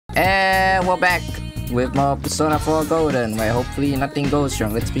And we're back with more Persona 4 Golden, where hopefully nothing goes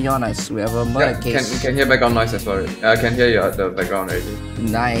wrong. Let's be honest, we have a murder case. Can hear background noise as well. I can hear you at the background already.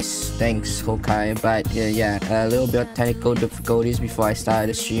 Nice, thanks Hokai. But yeah, a little bit of technical difficulties before I started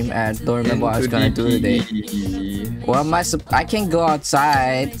the stream. I don't remember what I was gonna do today. What am I can go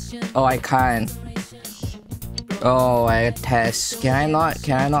outside. Oh, I can't. Oh, I test. Can I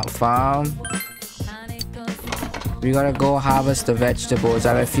not farm? We gotta go harvest the vegetables. I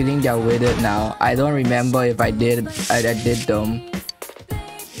have a feeling they're withered now. I don't remember if I did them.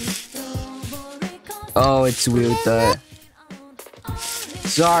 Oh, it's wilted.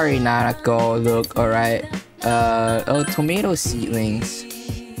 Sorry, Nanako. Look, alright. Oh, tomato seedlings.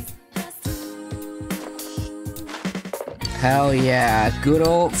 Hell yeah, good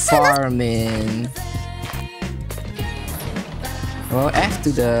old farming. Well, F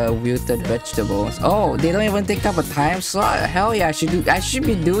to the wilted vegetables. Oh, they don't even take up a time slot. Hell yeah, I should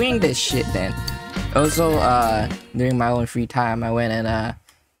be doing this shit then. Also, during my own free time, I went and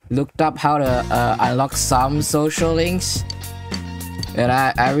looked up how to unlock some social links. And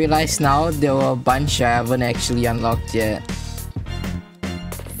I realized now there were a bunch I haven't actually unlocked yet.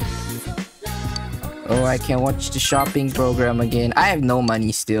 Oh, I can watch the shopping program again. I have no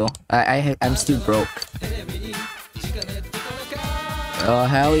money still. I'm still broke. Oh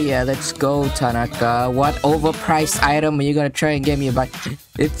hell yeah, let's go Tanaka. What overpriced item are you gonna try and get me about?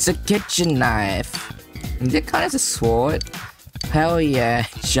 It's a kitchen knife. Does it count as a sword? Hell yeah,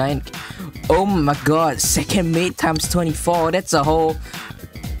 giant. Oh my god, second mate times 24. That's a whole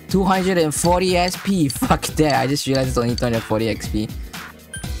 240 SP. Fuck that, I just realized it's only 240 XP.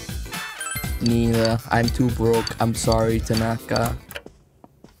 Neither, I'm too broke. I'm sorry Tanaka.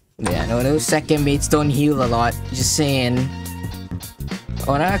 Yeah, no, those second mates don't heal a lot. Just saying.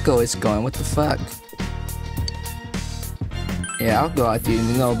 Oh, Nanako is going. What the fuck? Yeah, I'll go out, dude.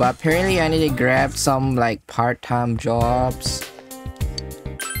 No, but apparently I need to grab some like part-time jobs.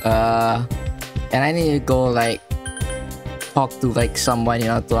 And I need to go like talk to like someone, you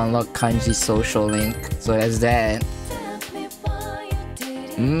know, to unlock Kanji's social link. So there's that.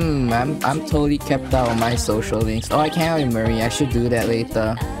 I'm totally kept out on my social links. Oh, I can't with Marie. I should do that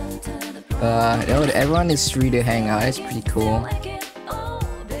later. Everyone is free to hang out. That's pretty cool.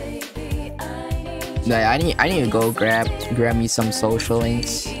 Like, I need to go grab me some social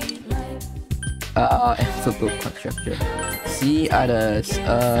links. Football constructor. See others.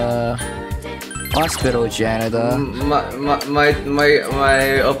 Hospital janitor. My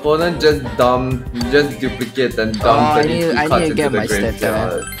opponent just duplicate and dumped. I need to get my stat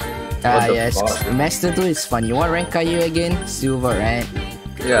up. Yes. Master 2 is funny. What rank are you again? Silver, right?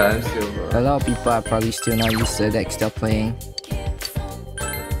 Yeah, I'm silver. A lot of people are probably still not used to the deck still playing.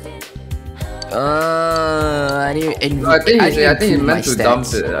 I think he meant to dump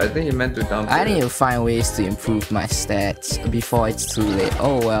it. I need to find ways to improve my stats before it's too late.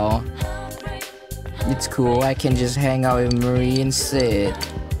 Oh well. It's cool, I can just hang out with Marie instead.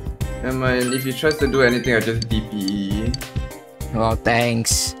 Yeah man, if you try to do anything, I just DPE. Well,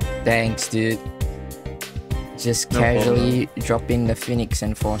 thanks. Thanks, dude. Just casually dropping the Phoenix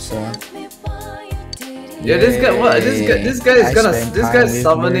Enforcer. Yeah, this guy is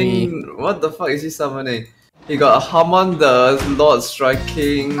summoning. Marie. What the fuck is he summoning? He got Hammond the Lord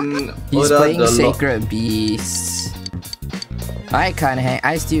Striking. He's playing Sacred Beasts.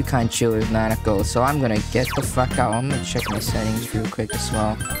 I still can't chill with Nanako, so I'm gonna get the fuck out. I'm gonna check my settings real quick as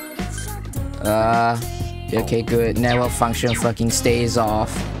well. Okay, good. Network function fucking stays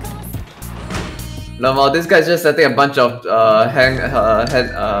off. No, this guy's just setting a bunch of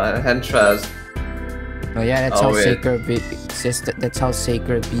hand traps. Oh yeah, that's how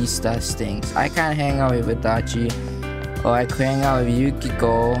Sacred Beast does things. I can't hang out with Adachi. Or I can hang out with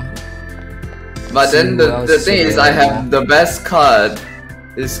Yukiko. But then the thing is, I have the best card.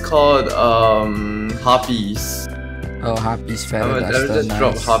 It's called Harpies. Oh, Harpies Feather Duster, just nice.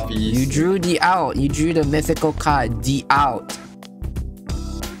 drop Harpies. You drew the out. You drew the mythical card, the out.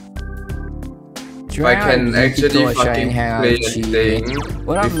 I can actually fucking play anything.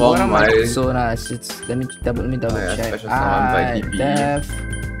 What are my personas? Let me double check. Def.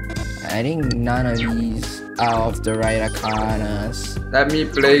 I think none of these are of the right arcanas. Let me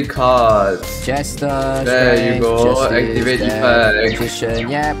play cards. Jester. There you go. Activate effect. Magician.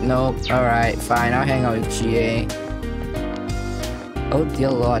 Yep. Nope. All right. Fine. I'll hang out with GA. Oh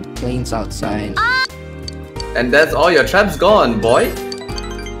dear lord. Planes outside. And that's all your traps gone, boy.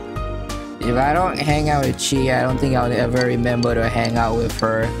 If I don't hang out with Chi, I don't think I'll ever remember to hang out with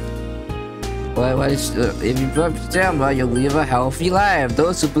her. What is if you remember, you'll live a healthy life.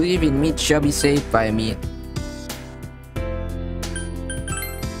 Those who believe in me shall be saved by me.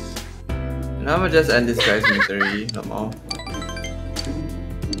 I'ma just end this guy's misery. Come on.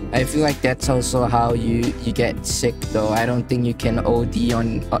 I feel like that's also how you get sick though. I don't think you can OD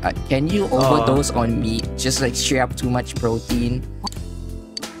on... can you overdose on meat? Just like straight up too much protein?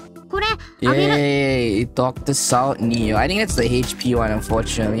 Yay! Dr. Salt Neo. I think that's the HP one,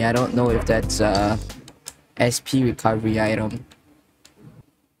 unfortunately. I don't know if that's SP recovery item.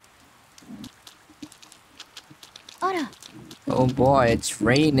 Oh boy, it's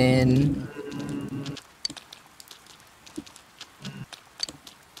raining.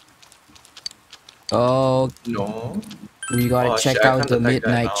 Oh no! We gotta check out the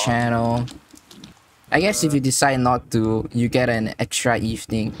midnight channel. I guess if you decide not to, you get an extra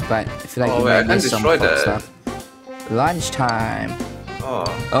evening. But I feel like you might miss some stuff. Lunchtime.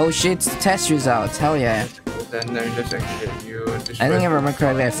 Oh shit! It's the test results. Hell yeah! Then I just actually you. I think if I remember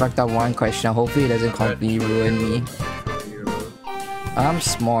correctly, I fucked up one question. Hopefully, it doesn't completely ruin me. I'm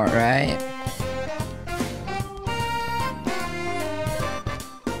smart, right?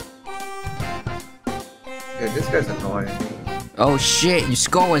 Yeah, this guy's annoying. Oh shit, your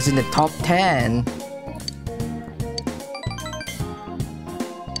score was in the top 10.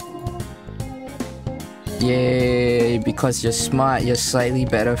 Yay, because you're smart, you're slightly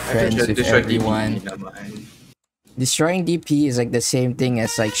better friends with everyone. Destroying DP is like the same thing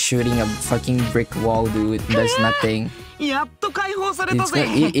as like shooting a fucking brick wall, dude. It does nothing.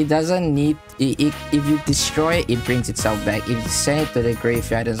 It doesn't need... if you destroy it, it brings itself back. If you send it to the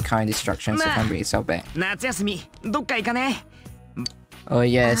graveyard, it doesn't count destruction, so it can't bring itself back. Oh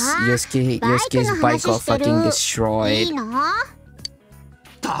yes, Yosuke's bike got fucking destroyed.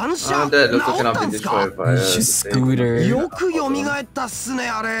 That looks like cannot be destroyed by a scooter.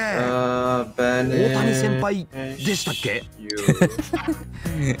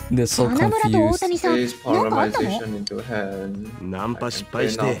 They're so confused. Phase polymerization into hand.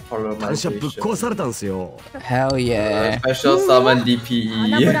 Hell yeah. Special summon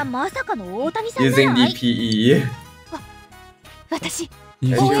DPE. Using DPE.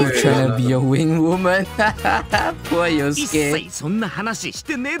 You're trying to be a wing woman. Poor Yosuke.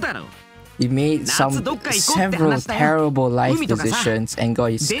 He made several terrible life decisions and got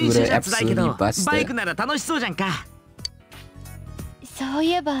his scooter absolutely busted.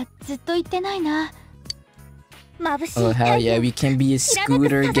 Oh hell yeah, we can be a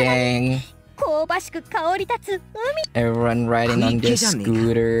scooter gang. Everyone riding on their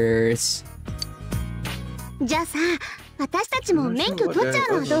scooters.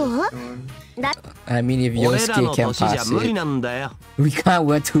 I mean, if Yosuke can pass it, we can't,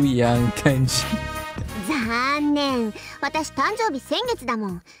 we're too young, Kanji.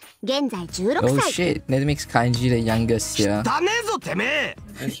 Oh shit, that makes Kanji the youngest here. Actually,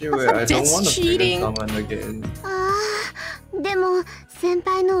 I don't want to cheating. Summon again.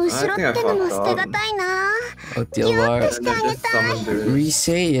 Oh dear lord. Rise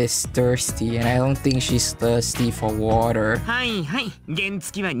is thirsty, and I don't think she's thirsty for water. Fucked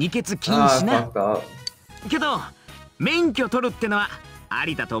up.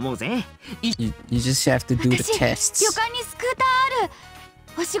 You just have to do the tests.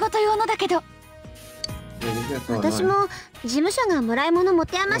 We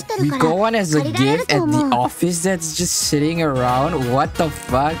go on as a gift at the office that's just sitting around? What the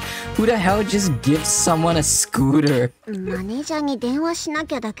fuck? Who the hell just gives someone a scooter? Who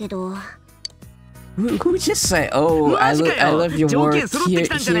just say, oh, I love your work,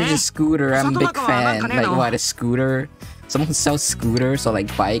 here's a scooter, I'm a big fan. Like what, a scooter? Someone who sells scooters or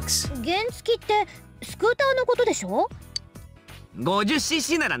like bikes?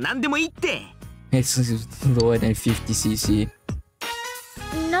 50cc なら何でもいいって。 It's lower than 50cc.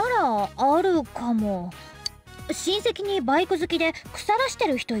 ならあるかも。親戚にバイク好きで腐らして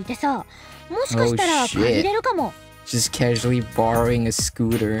る人いてさ、もしかしたら借りれるかも。Just casually borrowing a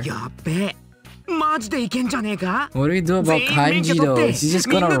scooter. やっべ。マジでいけんじゃねえか? What do we do about Kanji though? Is he just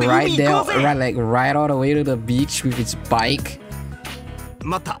gonna ride all the way to the beach with his bike?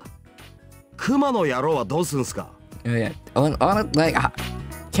 待った。熊の野郎はどうすんすか? Oh yeah. Like,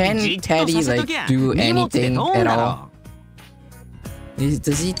 can Teddy like do anything at all?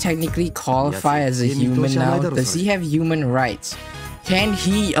 Does he technically qualify as a human now? Does he have human rights? Can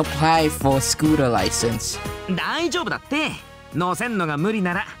he apply for a scooter license? 大丈夫だって。乗せんのが無理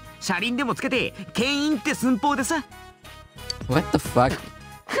なら車輪でもつけて牽引って寸法でさ。What the fuck?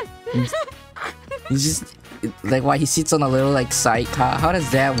 He's just like why he sits on a little like sidecar. How does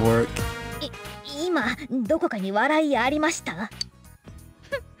that work? 今どこかに笑いありました？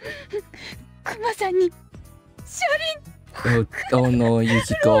クマさんに車輪。Oh no,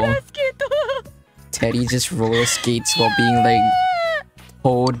 Yukiko. Teddy just roller skates while being like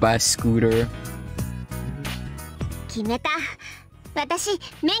pulled by a scooter. 決めた。私、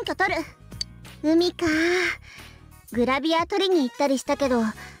免許取る。海か。グラビア取りに行ったりしたけど、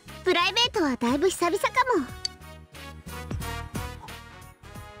プライベートはだいぶ久々か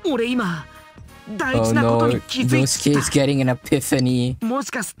も。俺今、大事な Oh こと no, に気づい those kids た。 getting an epiphany. も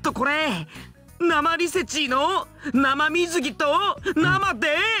しかすっとこれ、生リセチの生水着と生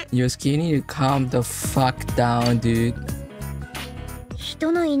で Yosuke, you need to calm the fuck down, dude.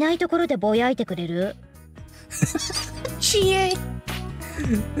 人のいないところでぼやいてくれる？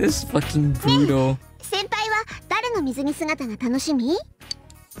 This is fucking brutal. 先輩は誰の水着姿が楽しみ？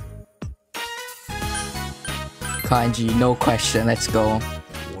 Kanji, no question, let's go.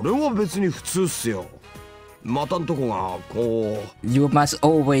 俺は別に普通っすよ。またんとこがこう。 You must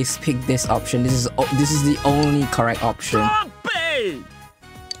always pick this option. This is the only correct option.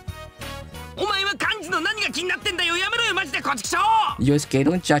 お前は漢字の何が気になってんだよ。やめろよマジでこちくしょう。 Yosuke,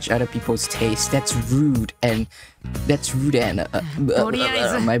 don't judge other people's taste. That's rude and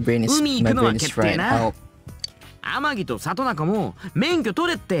my brain is fried. Help. 天城と里中も免許取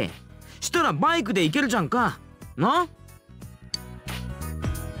れって。したらバイクで行けるじゃんか。な？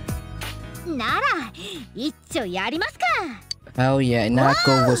なら一丁やりますか。 Oh yeah,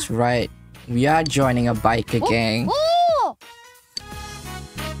 Nanako was right. We are joining a biker gang.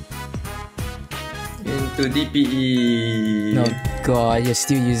 Into DPE. No god, you're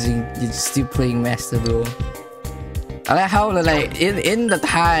still playing Master Duel. I like how like in the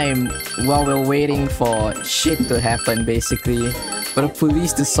time while we're waiting for shit to happen, basically, for the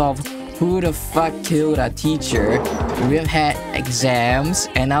police to solve who the fuck killed our teacher. We have had exams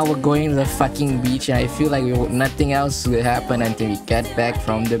and now we're going to the fucking beach, and I feel like nothing else will happen until we get back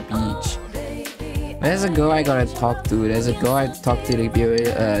from the beach. There's a girl I gotta talk to. There's a girl I talk to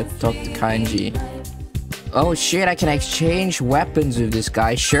talk to Kanji. Oh shit, I can exchange weapons with this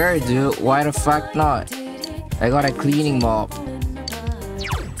guy. Sure, dude. Why the fuck not? I got a cleaning mop.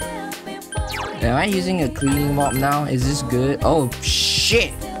 Am I using a cleaning mop now? Is this good? Oh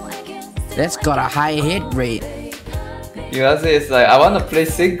shit! That's got a high hit rate. You guys say it's like, I want to play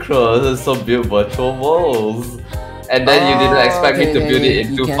synchro, so build virtual worlds. And then you didn't expect me to build it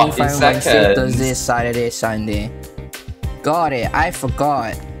in 2 fucking seconds. Thursday, Saturday, Sunday. Got it, I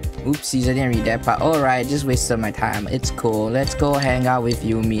forgot. Oopsies, I didn't read that part. Alright, just wasted my time. It's cool. Let's go hang out with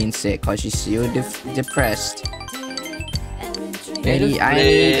Yumi instead, cause she's still depressed. Maybe I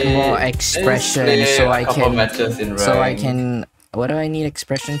need more expression so I can. What do I need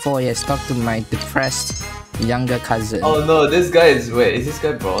expression for? Yes, talk to my depressed younger cousin. Oh no, this guy is. Wait, is this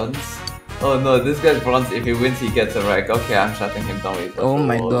guy bronze? Oh no, this guy's bronze. If he wins, he gets a rank. Okay, I'm shutting him down with. Oh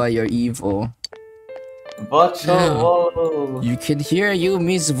my god, you're evil. Virtual. You can hear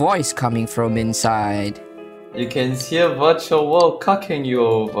Yumi's voice coming from inside. You can hear virtual world cucking you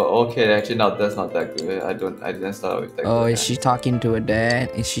over. Okay, actually, no, that's not that good. I didn't start with that. Oh, is she talking to her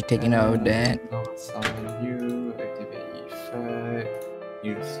dad? Is she taking out her dad? Summon you, activate effect,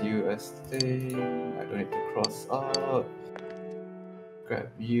 use you as thing. I don't need to cross out. Grab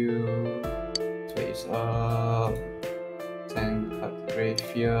you, place up, tank up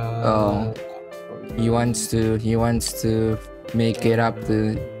graveyard. Oh, he wants to make it up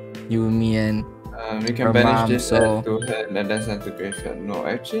to Yumi and we can her banish mom, this so to hand and then send to graveyard. No,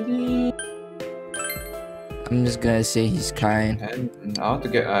 actually, I'm just gonna say he's kind. and I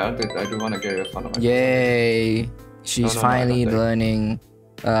do want to get rid of fun of my. Yay! She's finally learning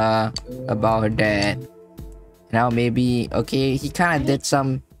about her dad. Now maybe, okay, he kind of did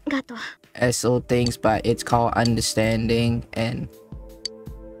some SO things, but it's called understanding and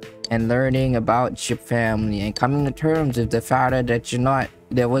learning about your family and coming to terms with the fact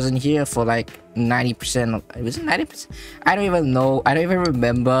that wasn't here for like 90%. Was it 90%? I don't even know. I don't even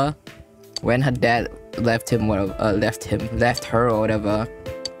remember when her dad left her or whatever.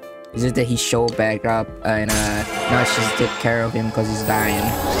 Is it that he showed back up and now she's took care of him because he's dying?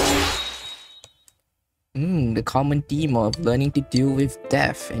 The common theme of learning to deal with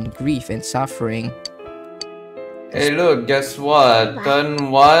death and grief and suffering. Hey look, guess what?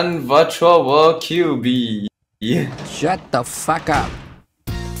 Turn 1 virtual world QB. Shut the fuck up.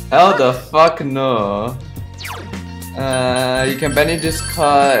 Hell the fuck no. You can banish this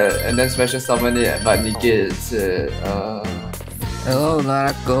card and then special summon it, but negates it. Hello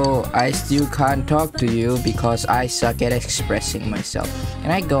Nanako, I still can't talk to you because I suck at expressing myself. Can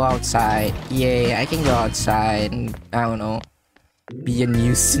I go outside? Yay, I can go outside and, I don't know, be a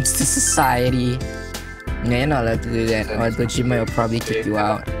nuisance to society. Yeah, you're not allowed to do that, or Dojima will probably kick you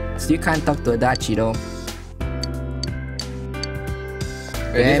out. Still can't talk to Adachi though.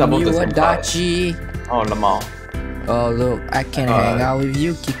 Damn you, Adachi! Oh, Lamau. Oh look, I can hang out with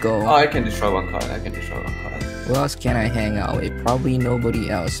Yukiko. Oh, I can destroy one card. Who else can I hang out with? Probably nobody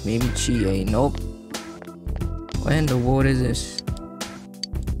else. Maybe Chie. Nope. What in the world is this?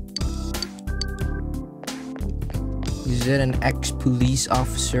 Is it an ex-police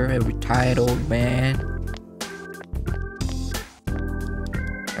officer? A retired old man?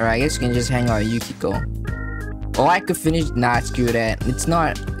 Alright, I guess you can just hang out with Yukiko. Oh, I could finish. Nah, screw that. It's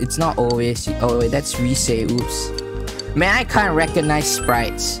not always. Oh wait, that's Rise. Oops. Man, I can't recognize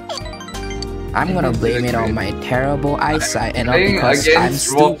sprites. I'm gonna blame it on my terrible eyesight and not because I'm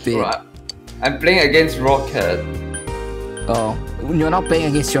stupid. I'm playing against Rocket. Oh, you're not playing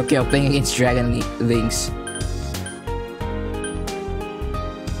against Rocket, you're playing against Dragon Links.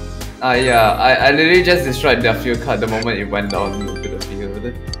 Yeah, I literally just destroyed their field card the moment it went down to the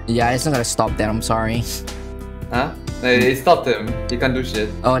field. Yeah, it's not gonna stop that, I'm sorry. Huh? It stopped him. He can't do shit.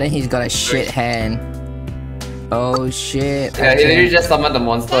 Oh, then he's got a shit hand. Oh shit. Yeah, he literally just summoned the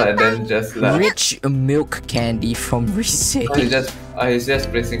monster and then just left. Rich milk candy from Rise. He's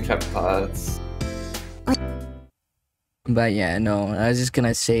just placing trap cards. But yeah, no, I was just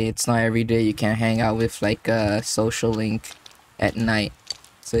gonna say it's not every day you can hang out with like a social link at night.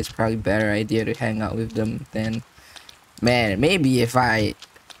 So it's probably a better idea to hang out with them than... Man, maybe if I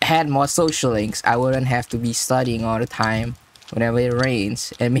had more social links, I wouldn't have to be studying all the time whenever it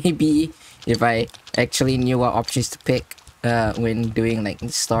rains. And maybe if I actually knew what options to pick when doing like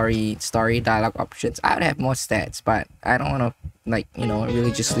story dialogue options, I would have more stats. But I don't want to like, you know,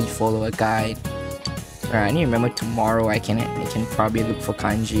 religiously follow a guide. Alright, I need to remember tomorrow I can probably look for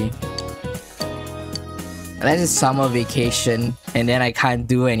kanji. Unless it's summer vacation and then I can't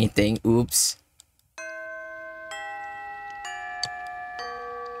do anything. Oops.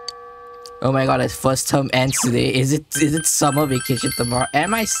 Oh my god, the first term ends today. Is it summer vacation tomorrow?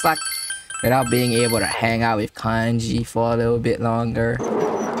 Am I stuck without being able to hang out with kanji for a little bit longer?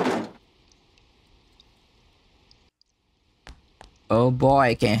 Oh boy,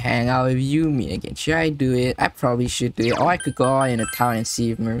 I can hang out with Yumi again. Should I do it? I probably should do it. Or I could go out in the town and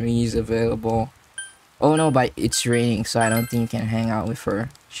see if Marie's available. Oh no, but it's raining, so I don't think you can hang out with her.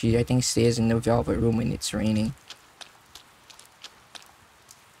 She, I think, stays in the velvet room when it's raining.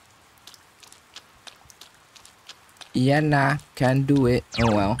 Yeah, nah, can't do it.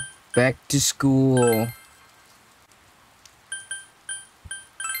 Oh well. Back to school.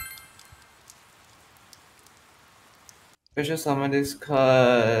 Special summon this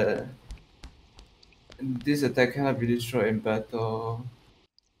card. This attack cannot be destroyed in battle.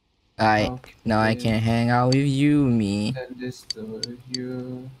 Now I can hang out with Yumi. Send this to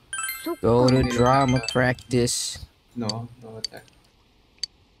you. Go to drama practice. No attack.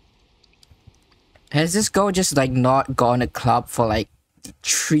 Has this girl just like not gone to club for like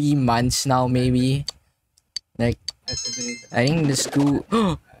 3 months now maybe? Like, I think the school...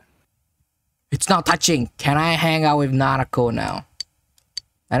 It's not touching! Can I hang out with Nanako now?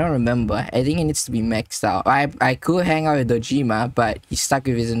 I don't remember. I think it needs to be maxed out. I could hang out with Dojima, but he's stuck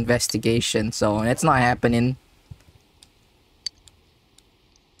with his investigation, so that's not happening.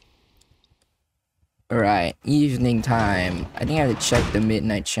 Alright, evening time. I think I have to check the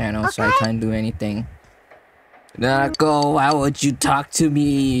midnight channel, so I can't do anything. Nanako, why would you talk to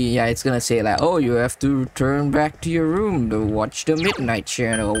me? Yeah, it's gonna say like, oh, you have to return back to your room to watch the midnight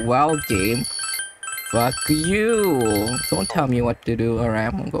channel. Well, game. Fuck you. Don't tell me what to do. Alright,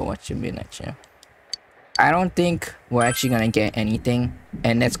 I'm gonna go watch the midnight channel. I don't think we're actually gonna get anything,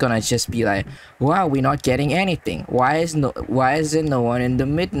 and that's gonna just be like, wow, we're not getting anything. Why is there no one in the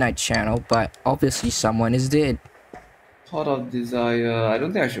midnight channel? But obviously someone is dead. Pot of Desire. I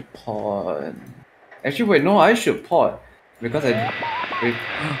don't think I should pot. Actually, wait, no, I should pot because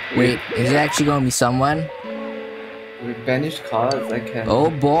Wait, is it actually gonna be someone? With banished cards, I can. Oh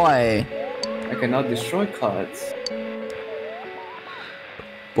boy. I cannot destroy cards.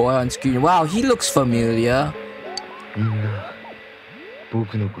 Boy on screen. Wow, he looks familiar.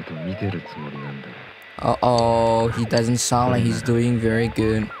 Uh-oh, he doesn't sound like he's doing very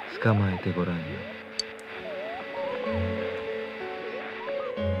good.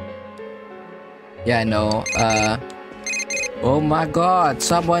 Yeah, no, oh my god,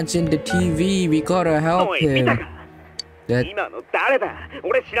 someone's in the TV, we gotta help him. That... Yeah,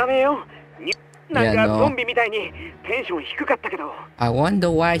 no. I wonder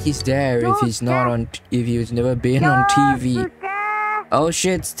why he's there if he's not on, if he's never been on TV. Oh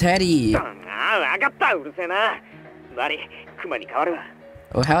shit, it's Teddy.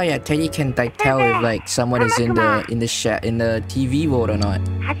 Oh hell yeah, Teddy can like tell if like someone is in the TV world or not.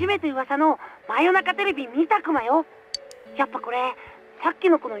 真夜中テレビ見たクマよ。やっぱこれさっき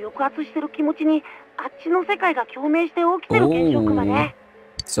の子の抑圧してる気持ちにあっちの世界が共鳴して起きてる現象クマね。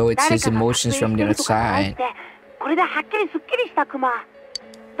 So it's his emotions from the other side. これではっきりすっきりしたクマ。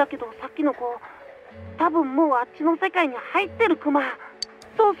だけどさっきの子、多分もうあっちの世界に入ってるクマ。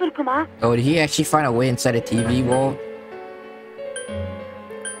そうするクマ。 Oh, did he actually find a way inside the TV wall?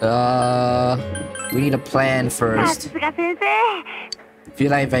 We need a plan さ first. すが先生。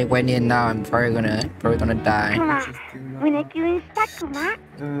 Feel like if I went in now, I'm probably gonna die. クマ、胸キュンしたクマ。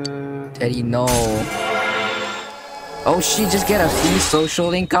 Teddy, no. Oh, she just get a free social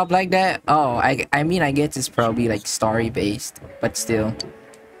link up like that? Oh, I mean, I guess it's probably like story based, but still.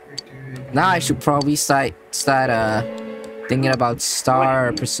 Now I should probably start thinking about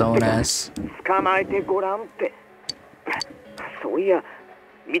star personas. 捕まえてごらんって。そういや、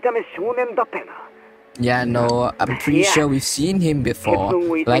見た目少年だったよな。 Yeah, no, I'm pretty sure we've seen him before.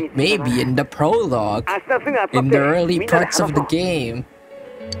 Like maybe in the prologue, in the early parts of the game,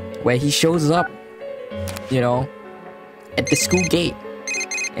 where he shows up, you know, at the school gate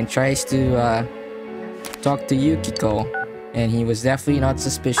and tries to talk to Yukiko, and he was definitely not あ、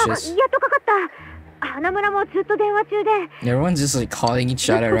 suspicious. やっとかかった。花村もずっと電話中で。 Everyone's just like calling each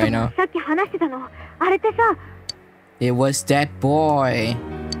other right now. さっき話してたの。あれってさ。 It was that boy.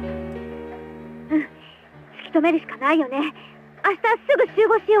 突き止めるしかないよね。明日すぐ集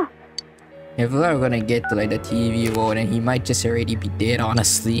合しよう。 If we are gonna get to like the TV world, then he might just already be dead,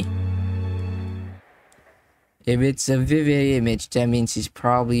 honestly. If it's a vivid image, that means he's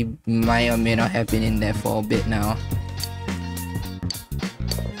probably might or may not have been in there for a bit now.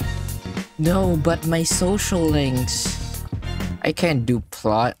 No, but my social links. I can't do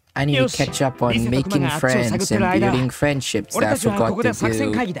plot. I need to catch up on making friends and building friendships that I forgot to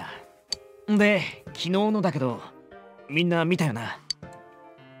do. で、昨日のだけど、みんな見たよな。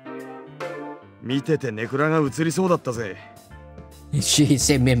見ててネクラが映りそうだったぜ。 She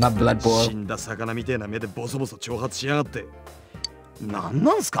said me in my blood 死 boil. んだ魚みてえな目でボソボソ挑発しやがって。なん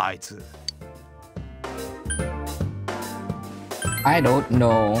なんすかあいつ。 I don't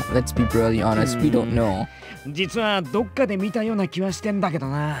know. Let's be brutally honest. We don't know. 実はどっかで見たような気はしてんだけど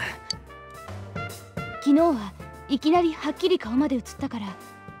な。昨日はいきなりはっきり顔まで映ったから、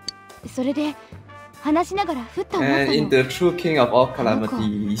それで話しながらふっと思った And in の。 the true king of all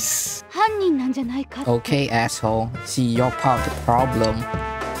calamities. 犯人なんじゃないかって。 Okay, asshole. See, you're part of the problem.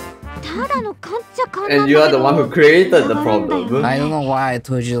 ただの勘っちゃ勘なんだ And け you ど。 are the one who created the わからんだよ problem. ね I don't know why I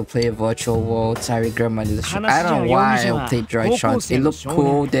told you to play virtual worlds. I regret my decision. I don't know why I played Droid Shots. It looked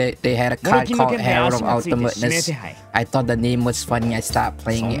cool that they had a card called Herald of Ultimateness. I thought the name was funny. I stopped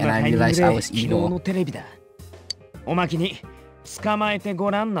playing it and I realized I was 昨日 evil. のテレビだ。おまけに捕まえてご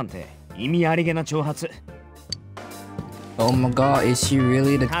らんなんて意味ありげな挑発。 Oh my god, is he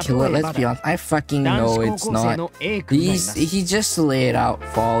really the killer? Let's be honest. I fucking know it's not. He just laid out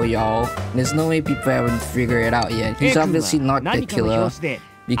for all y'all. There's no way people haven't figured it out yet. He's obviously not the killer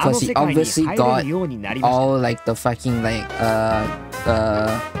because he obviously got all like the fucking like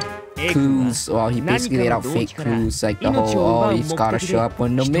clues. Well, he basically laid out fake clues like the whole, oh, he's gotta show up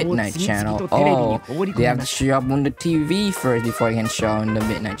on the midnight channel. Oh, they have to show up on the TV first before he can show on the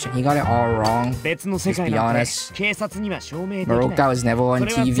midnight channel. He got it all wrong. 別の世 Let's 界 be なんて honest. 警察には証明できない。 Maroka was never on そ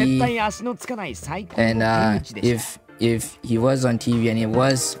れは絶 TV. 対足のつかない最高の And 手口でした。 if he was on TV and it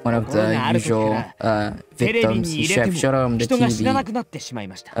was one of the usual victims, he should have showed up on the 人が知らな TV. くなってしまい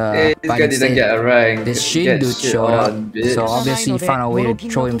ました。 Hey, this But guy didn't get instead, a rank. this Get Shin dude shit showed up, on, bitch. so obviously he found a way to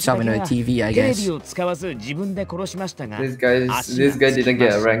throw himself into the TV, I テレ guess. ビを使わず自分で殺しましたが、 This guy didn't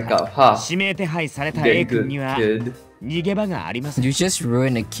get a rank up, huh? 指名手配された A Get 君 good には kid. 逃げ場がありません。 You just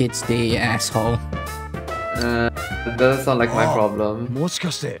ruined a kid's day, asshole. Doesn't sound like my problem. もし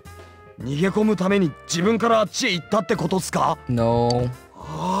かして逃げ込むために自分からあっちへ行ったってことっすか？ No.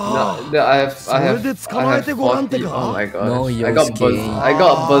 No, I have 40. Oh my god. No, I got Yosuke. I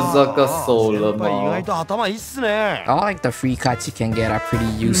got berserker soul 先輩意 more. 外と頭いいっすね。 All like the free cuts you can get are pretty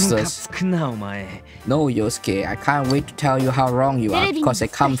ムカ useless. つくなお前。 No, Yosuke, I can't wait to tell you how wrong you are because I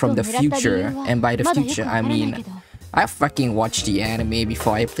come from the future, and by the future, I mean I fucking watched the anime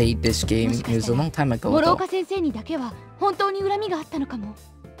before I played this game. It was a long time ago 諸 though. 岡先生にだけは本当に恨みがあったのかも。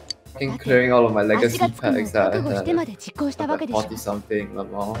 Fucking clearing all of my 足 legacy がつくのを packs that 覚悟してま I で実行したわ had けでしょ。 40 something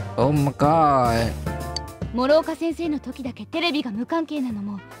more. Oh my god. 諸岡先生の時だけテレビが無関係なの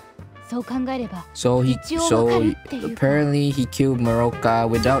も、そう考えれば So 一応わかるっていうか。 apparently he killed Maroka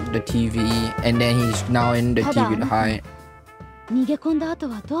without the TV, and then he's now in the ただ TV to hide. 逃げ込んだ後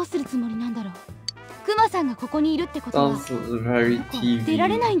はどうするつもりなんだろう。クマさんがここにいるってことは Sounds very 出ら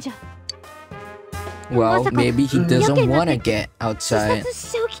れ TV. ないんじゃ。 Well, まさか maybe he や doesn't けにな want っ to て get 自 outside. 殺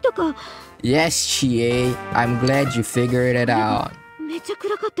しちゃう気とか Yes, Chie, I'm glad you figured it out. めっちゃ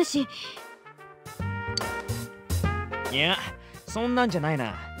暗かったし、いや、そんなんじゃない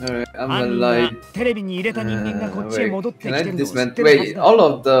な。 Alright, I'm gonna like. テレビに入れた人間がこっちへ Wait, 戻ってき can て I るのを知っ dismantle? てるはず Wait, だ。 all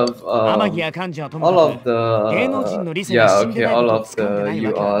of the 天城や幹事はとも all か of く、 the 芸能人のリセ yeah, が死んで okay, ないこ all とを of 掴んで the ない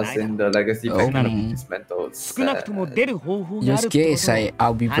わけは URs ないだ in ろ the legacy Oh, pack can mm. be dismantled. 少なくとも出る方法があ Just るってこと case, を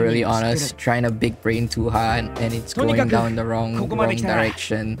I'll be 犯 brutally 人は知ってる。 honest, trying to big brain too hard and it's とに going かく down the wrong ここまで来たら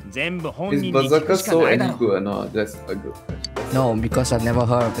direction. 全部本 Is 人に聞 Berserker くしか so ないだ any ろう。 good or not? That's a good question. No, because I've never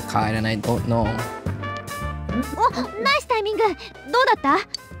heard of the kind and I don't know. お、ナイスタイミング。どうだった？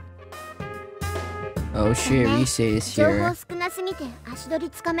 Oh shit, Reese is 情報 here. 少なすぎて足取り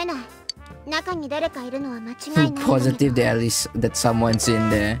つかめない。中に誰かいるのは間違いないんだけど。 Positive that at least that someone's in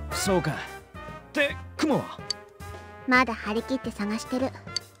there. そうか。で、雲はまだ張り切って探してる。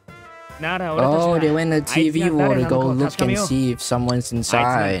なら俺たち Oh, は they went to あいつ TV が誰 wall to なのか go を look 確か and めよう。 see if someone's あいつ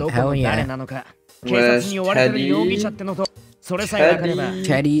inside. がどこ Hell の誰 yeah. なのか、警察に追われてる容疑者ってのと、それさえ分かれば、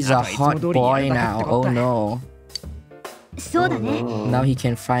 Teddy's a あとはいつも hot 通りや boy るだけって now. こ Oh とだ。 no. そうだね。 Now he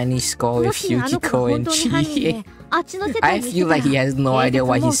can finally score も with しあの子が Yukiko 本 and 当に犯人 Chie. で、あっちの世 I 界に feel like he has no idea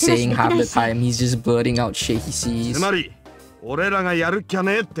what he's saying half the し。 time. He's just blurting out shit he sees. つまり俺らがやるっきゃ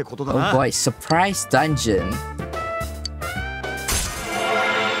ねえってことだ Oh な。 boy, surprise dungeon.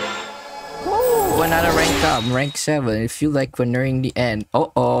 Oh, another rank up, rank 7. I feel like we're nearing the end.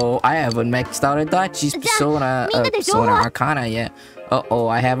 Oh, I haven't maxed out Adachi's persona, persona arcana yet.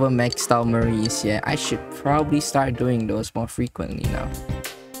 I haven't maxed out Marie's yet. I should probably start doing those more frequently now.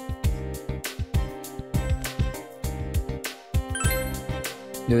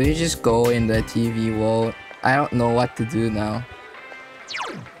 Do we just go in the TV wall? I don't know what to do now.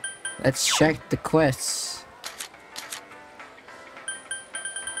 Let's check the quests.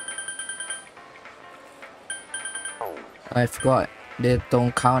 I forgot. They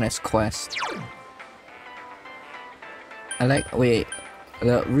don't count as quests. Wait.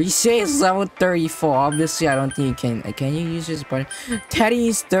 The Rise is level 34. Obviously, I don't think you can. Can you use this button? Teddy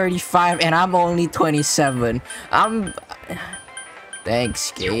is 35 and I'm only 27.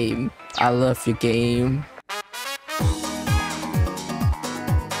 Thanks, game. I love your game.